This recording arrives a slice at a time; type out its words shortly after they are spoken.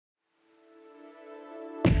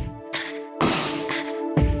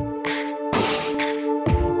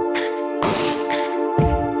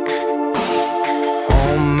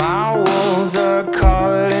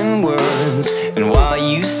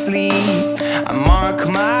I mark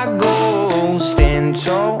my goals, stand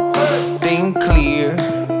tall, think clear.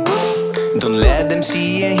 Don't let them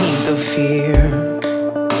see a hint of fear.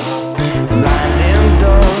 Lines and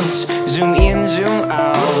dots, zoom in, zoom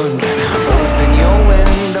out. Open your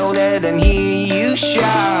window, let them hear you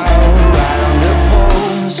shout. Right on the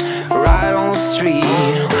poles, right on the street.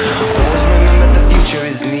 Always remember the future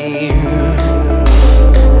is near.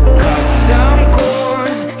 Cut some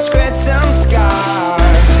corners, scratch some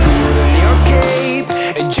scars. Put on your cape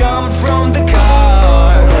and jump from the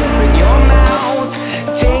car. Open your mouth,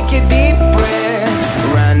 take a deep breath.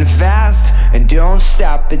 Run fast and don't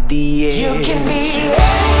stop at the end. You can be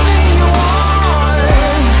anything you want.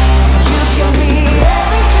 You can be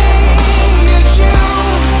everything you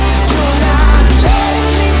choose. Do not let it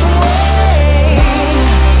slip away.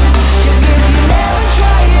 'Cause if you never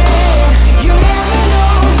try it, you never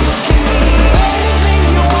know. You can be anything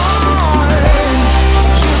you want.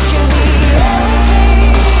 You can be everything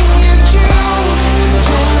you choose.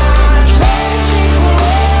 Do not let it slip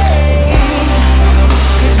away.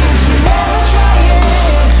 'Cause if you never try it,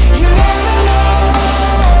 you never know.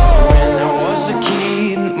 When I was a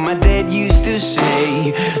kid, my dad used to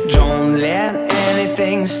say, don't let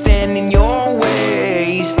anything stand in your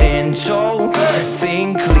way. Stand tall,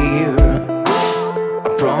 think clear. I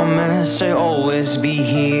promise I'll always be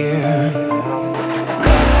here.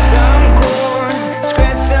 Cut some corners,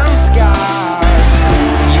 scratch some scars.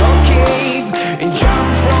 Put on your cape and jump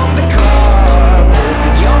from the car.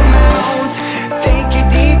 Open your mouth, take a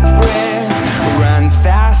deep breath. Run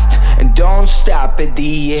fast and don't stop at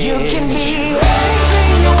the edge. You can be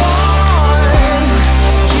anything you want.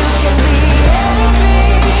 You can be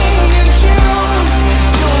everything you choose.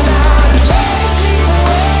 Do not let it slip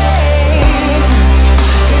away.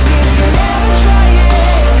 'Cause if you never try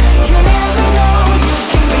it, you never know. You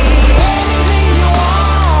can be anything you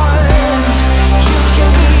want. You can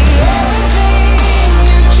be everything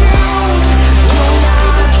you choose. Do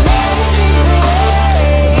not let it slip away.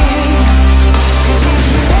 'Cause if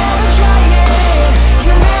you never try it,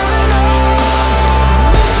 you never know.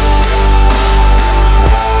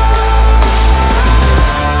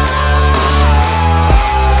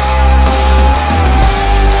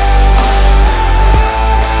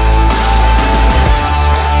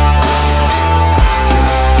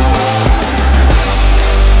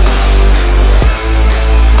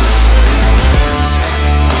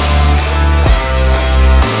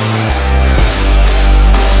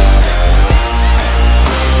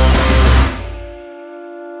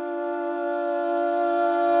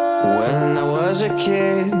 When I was a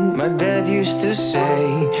kid, my dad used to say,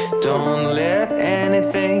 don't let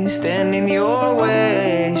anything stand in your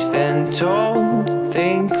way. Stand tall,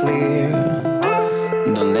 think clear.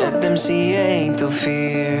 Don't let them see a hint of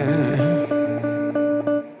fear.